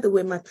 By the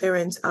way, my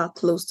parents are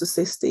close to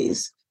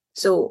 60s.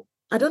 So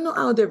I don't know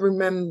how they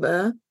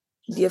remember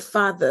their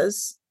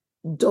father's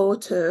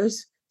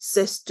daughter's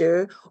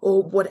sister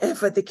or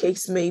whatever the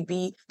case may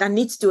be that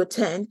needs to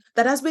attend,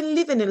 that has been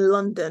living in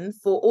London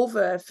for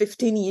over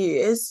 15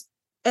 years,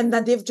 and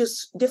that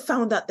they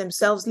found out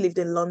themselves lived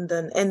in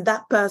London, and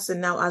that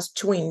person now has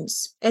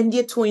twins, and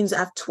their twins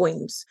have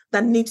twins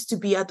that needs to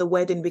be at the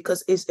wedding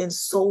because it's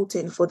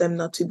insulting for them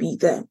not to be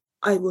there.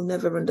 I will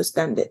never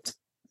understand it.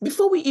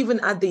 Before we even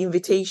had the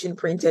invitation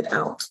printed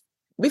out,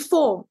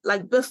 before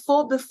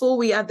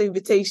we had the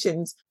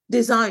invitations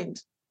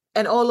designed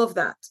and all of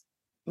that.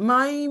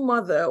 My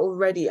mother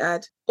already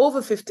had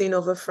over 15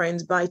 of her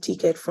friends buy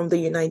ticket from the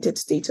United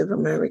States of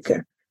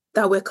America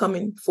that were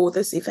coming for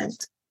this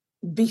event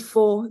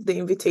before the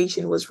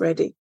invitation was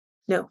ready.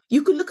 Now,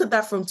 you could look at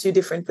that from two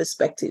different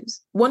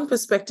perspectives. One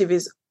perspective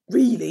is,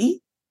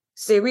 really?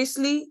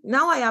 Seriously?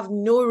 Now I have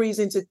no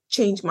reason to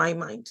change my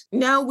mind.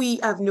 Now we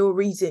have no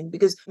reason,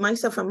 because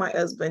myself and my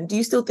husband, do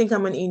you still think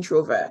I'm an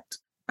introvert?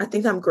 I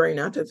think I'm growing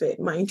out of it,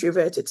 my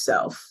introverted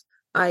self.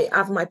 I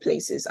have my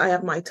places, I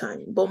have my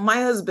time. But my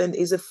husband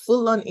is a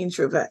full-on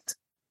introvert,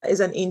 is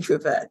an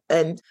introvert.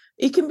 And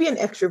he can be an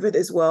extrovert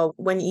as well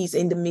when he's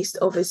in the midst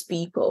of his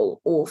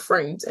people or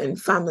friends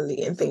and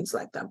family and things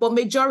like that. But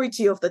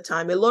majority of the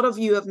time, a lot of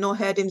you have not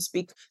heard him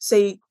speak,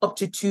 say up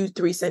to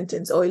 2-3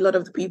 sentences, or a lot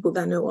of the people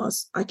that know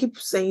us. I keep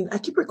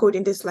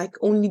recording this like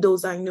only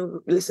those I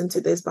know listen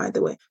to this, by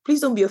the way. Please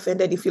don't be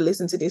offended if you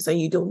listen to this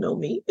and you don't know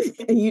me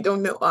and you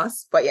don't know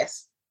us. But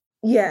yes,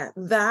 yeah,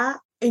 that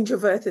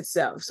introverted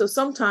self. So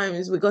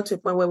sometimes we got to a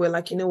point where we're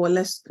like, you know what,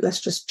 let's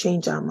just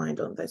change our mind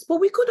on this. But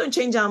we couldn't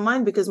change our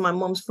mind because my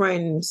mom's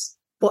friends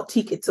bought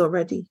tickets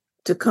already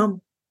to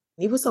come.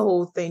 It was a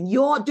whole thing.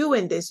 You're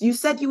doing this. You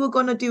said you were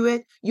going to do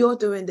it. You're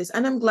doing this.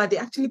 And I'm glad they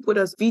actually put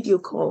us video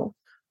call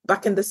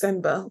back in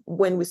December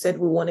when we said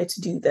we wanted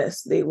to do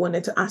this. They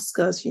wanted to ask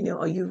us, you know,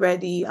 are you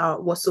ready?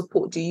 What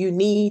support do you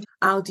need?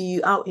 How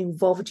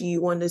involved do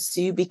you want us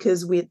to?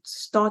 Because we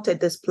started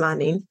this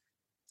planning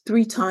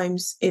 3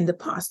 times in the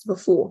past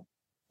before.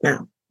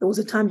 Now, there was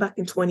a time back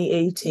in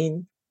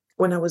 2018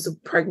 when I was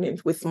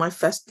pregnant with my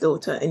first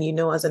daughter. And, you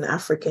know, as an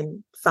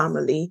African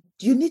family,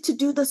 you need to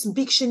do this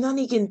big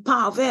shenanigan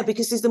part of it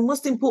because it's the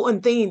most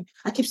important thing.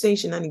 I keep saying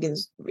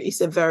shenanigans.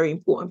 It's a very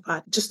important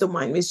part. Just don't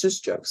mind me. It's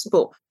just jokes.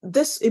 But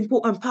this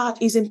important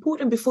part is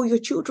important before your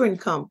children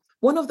come.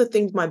 One of the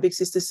things my big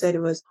sister said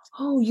was,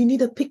 oh, you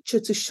need a picture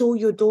to show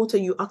your daughter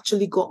you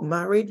actually got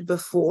married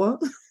before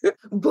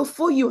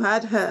you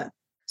had her.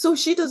 So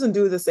she doesn't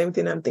do the same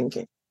thing. I'm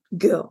thinking,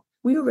 girl,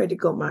 we already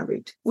got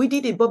married. We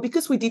did it, but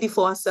because we did it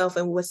for ourselves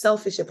and we were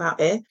selfish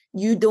about it,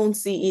 you don't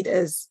see it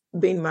as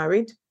being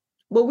married.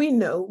 But we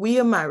know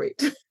we are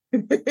married.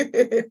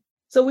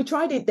 So we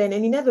tried it then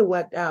and it never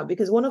worked out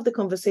because one of the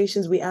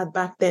conversations we had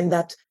back then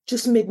that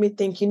just made me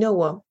think, you know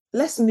what,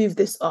 let's move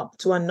this up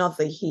to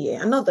another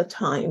year, another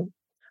time.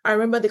 I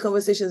remember the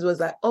conversations was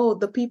like, oh,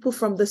 the people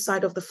from this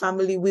side of the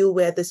family will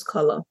wear this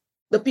color.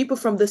 The people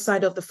from this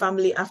side of the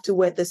family have to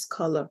wear this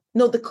color.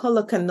 No, the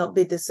color cannot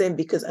be the same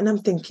because, and I'm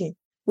thinking,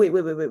 wait.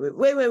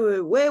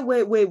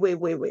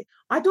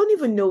 I don't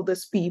even know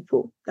these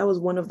people. That was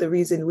one of the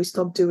reasons we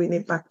stopped doing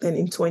it back then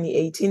in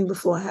 2018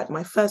 before I had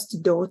my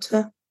first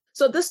daughter.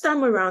 So this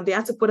time around, they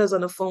had to put us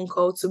on a phone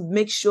call to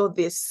make sure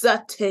they're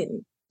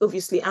certain,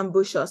 obviously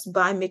ambush us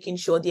by making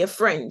sure their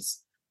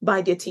friends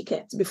buy their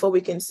tickets before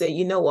we can say,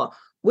 you know what,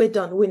 we're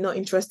done. We're not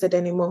interested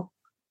anymore.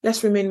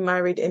 Let's remain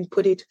married and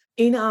put it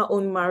in our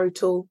own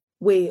marital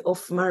way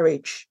of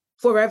marriage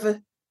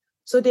forever.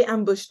 So they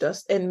ambushed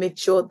us and made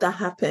sure that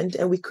happened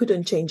and we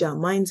couldn't change our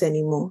minds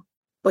anymore.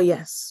 But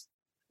yes,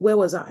 where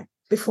was I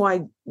before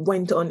I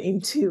went on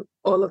into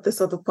all of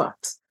this other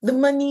parts? The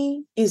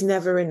money is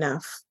never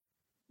enough.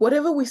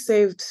 Whatever we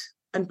saved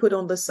and put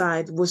on the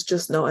side was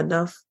just not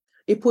enough.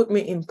 It put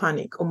me in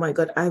panic. Oh my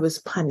God, I was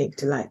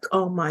panicked. Like,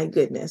 oh my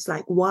goodness,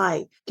 like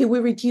why? Can we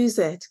reduce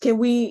it? Can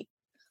we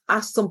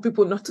ask some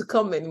people not to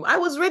come anymore? I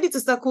was ready to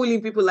start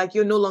calling people like,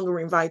 you're no longer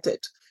invited.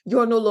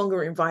 You're no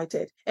longer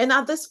invited. And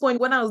at this point,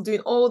 when I was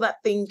doing all that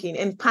thinking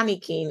and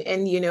panicking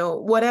and, you know,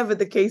 whatever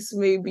the case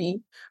may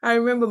be, I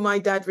remember my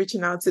dad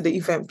reaching out to the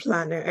event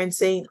planner and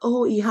saying,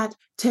 oh, he had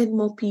 10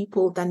 more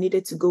people that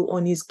needed to go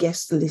on his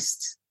guest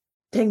list.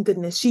 Thank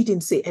goodness she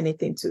didn't say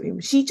anything to him.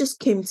 She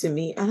just came to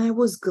me and I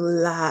was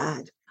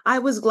glad. I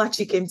was glad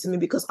she came to me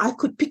because I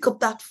could pick up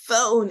that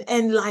phone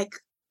and like,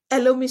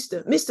 hello,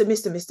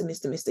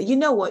 Mr. You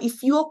know what?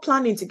 If you're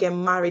planning to get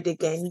married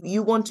again,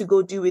 you want to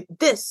go do it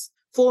this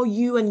for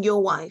you and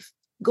your wife,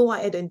 go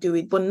ahead and do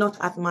it, but not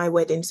at my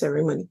wedding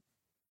ceremony.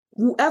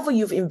 Whoever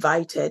you've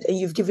invited and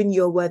you've given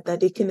your word that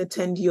they can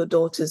attend your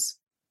daughter's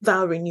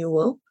vow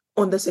renewal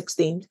on the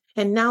 16th,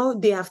 and now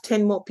they have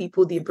 10 more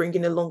people they're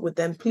bringing along with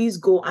them, please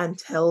go and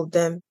tell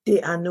them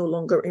they are no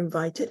longer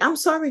invited. I'm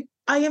sorry.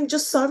 I am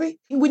just sorry.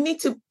 We need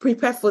to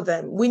prepare for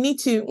them. We need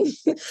to...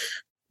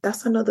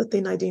 That's another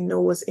thing I didn't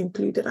know was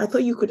included. I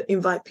thought you could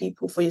invite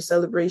people for your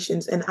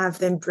celebrations and have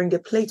them bring a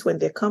plate when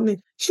they're coming.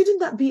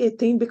 Shouldn't that be a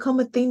thing? Become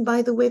a thing,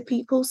 by the way,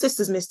 people?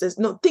 Sisters, misters,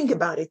 no, think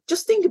about it.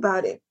 Just think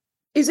about it.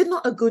 Is it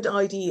not a good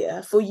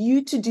idea for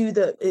you to do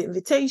the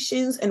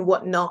invitations and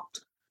whatnot?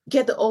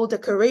 Get it all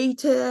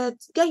decorated,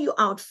 get your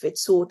outfit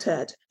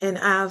sorted, and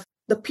have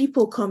the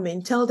people come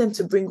in, tell them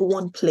to bring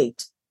one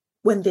plate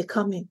when they're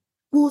coming.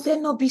 Will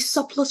there not be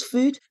surplus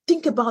food?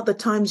 Think about the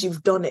times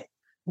you've done it.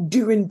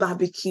 During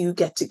barbecue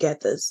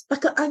get-togethers,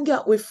 like a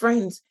hangout with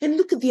friends, and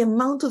look at the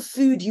amount of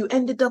food you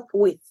ended up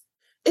with.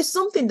 It's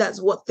something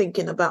that's worth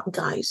thinking about,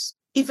 guys.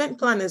 Event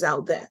planners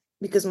out there,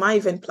 because my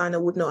event planner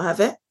would not have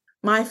it.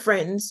 My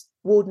friends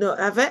would not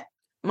have it.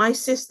 My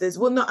sisters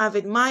will not have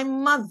it. My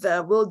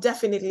mother will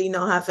definitely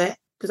not have it.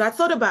 Because I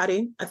thought about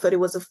it. I thought it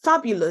was a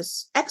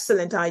fabulous,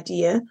 excellent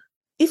idea.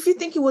 If you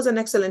think it was an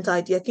excellent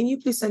idea, can you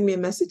please send me a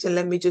message and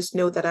let me just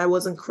know that I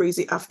wasn't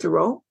crazy after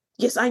all?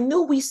 Yes, I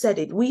know we said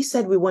it. We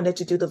said we wanted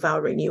to do the vow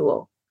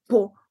renewal.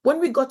 But when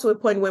we got to a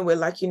point when we're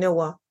like, you know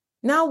what?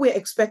 Now we're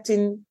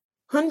expecting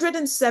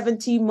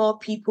 170 more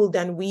people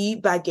than we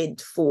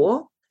bargained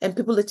for. And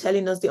people are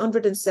telling us the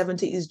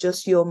 170 is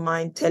just your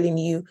mind telling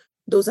you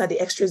those are the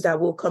extras that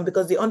will come,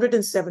 because the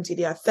 170,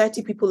 there are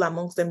 30 people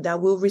amongst them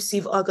that will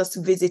receive August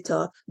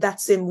visitor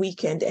that same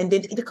weekend. And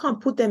then they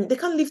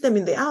can't leave them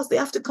in the house. They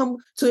have to come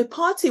to a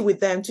party with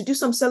them to do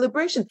some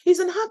celebration. It's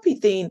an happy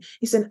thing.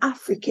 It's an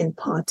African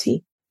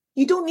party.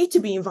 You don't need to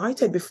be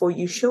invited before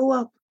you show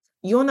up.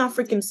 You're an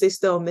African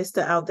sister or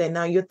mister out there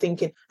now. You're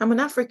thinking, I'm an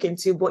African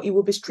too, but it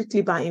will be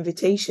strictly by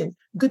invitation.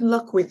 Good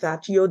luck with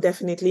that. You're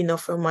definitely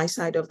not from my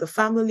side of the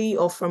family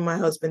or from my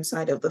husband's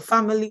side of the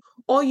family,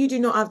 or you do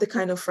not have the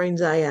kind of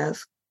friends I have.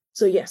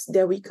 So yes,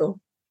 there we go.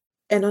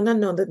 And on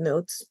another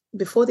note,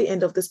 before the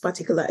end of this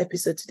particular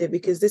episode today,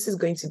 because this is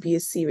going to be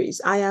a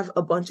series, I have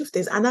a bunch of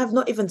things and I've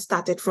not even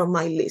started from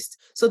my list.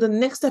 So the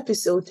next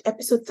episode,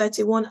 episode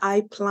 31,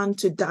 I plan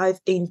to dive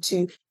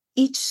into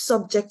each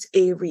subject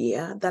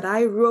area that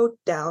I wrote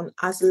down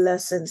as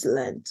lessons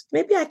learned.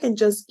 Maybe I can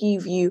just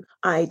give you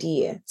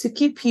idea to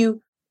keep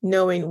you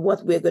knowing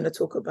what we're going to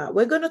talk about.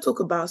 We're going to talk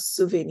about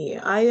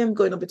souvenir. I am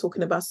going to be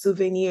talking about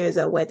souvenirs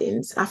at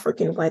weddings,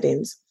 African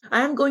weddings.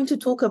 I am going to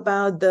talk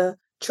about the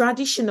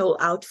traditional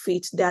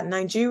outfit that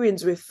Nigerian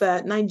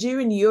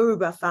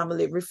Yoruba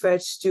family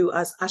refers to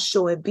as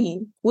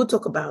Asoebi. We'll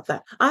talk about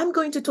that. I'm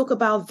going to talk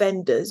about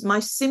vendors, my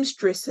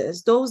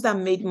seamstresses, those that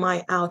made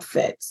my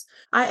outfits.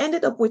 I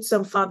ended up with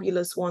some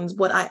fabulous ones,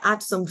 but I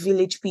add some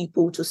village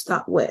people to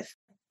start with.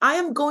 I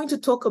am going to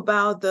talk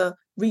about the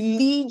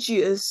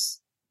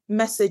religious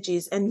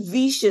messages and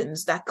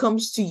visions that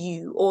comes to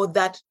you or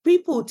that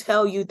people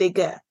tell you they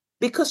get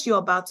because you're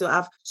about to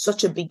have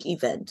such a big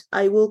event.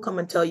 I will come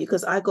and tell you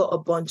because I got a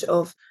bunch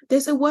of,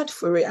 there's a word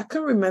for it. I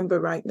can't remember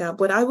right now,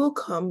 but I will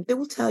come. They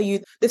will tell you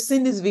they've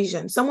seen this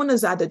vision. Someone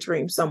has had a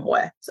dream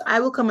somewhere. So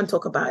I will come and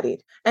talk about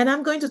it. And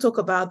I'm going to talk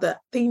about the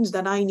things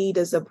that I need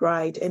as a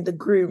bride and the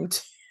groom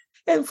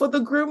and for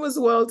the groom as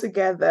well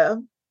together.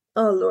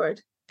 Oh,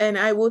 Lord. And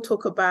I will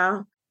talk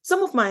about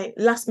some of my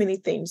last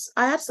minute things.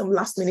 I had some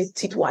last minute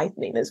teeth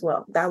whitening as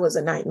well. That was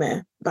a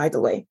nightmare, by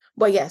the way.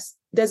 But yes,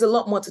 there's a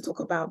lot more to talk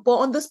about. But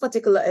on this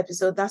particular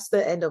episode, that's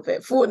the end of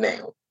it for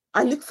now.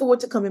 I look forward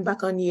to coming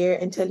back on here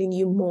and telling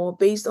you more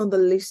based on the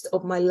list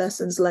of my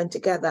lessons learned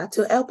together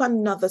to help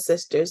another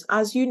sisters.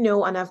 As you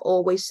know, and I've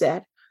always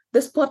said,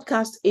 this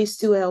podcast is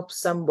to help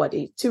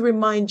somebody, to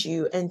remind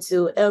you and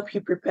to help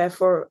you prepare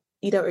for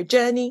either a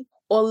journey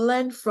or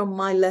learn from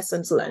my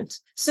lessons learned.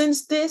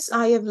 Since this,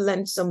 I have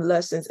learned some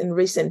lessons in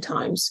recent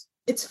times.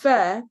 It's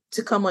fair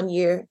to come on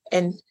here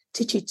and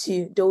teach it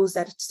to those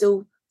that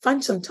still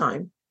find some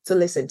time to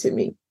listen to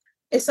me.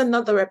 It's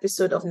another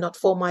episode of Not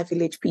For My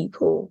Village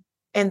People,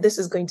 and this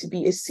is going to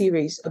be a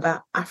series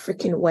about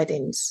African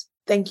weddings.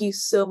 Thank you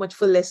so much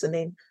for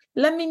listening.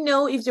 Let me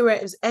know if there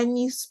is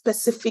any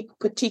specific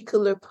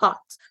particular part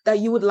that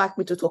you would like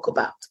me to talk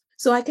about,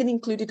 so I can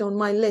include it on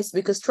my list,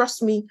 because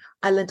trust me,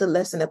 I learned a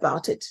lesson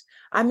about it.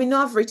 I may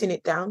not have written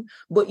it down,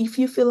 but if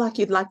you feel like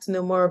you'd like to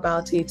know more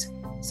about it,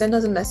 send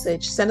us a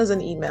message, send us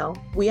an email.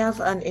 We have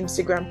an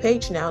Instagram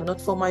page now,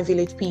 Not For My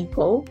Village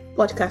People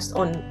podcast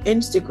on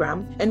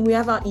Instagram. And we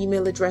have our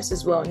email address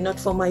as well,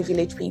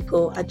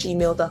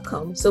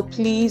 notformyvillagepeople@gmail.com. So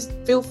please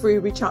feel free,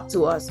 reach out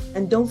to us.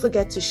 And don't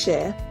forget to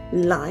share,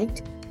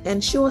 like,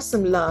 and show us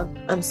some love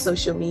on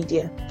social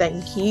media.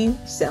 Thank you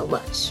so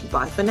much.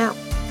 Bye for now.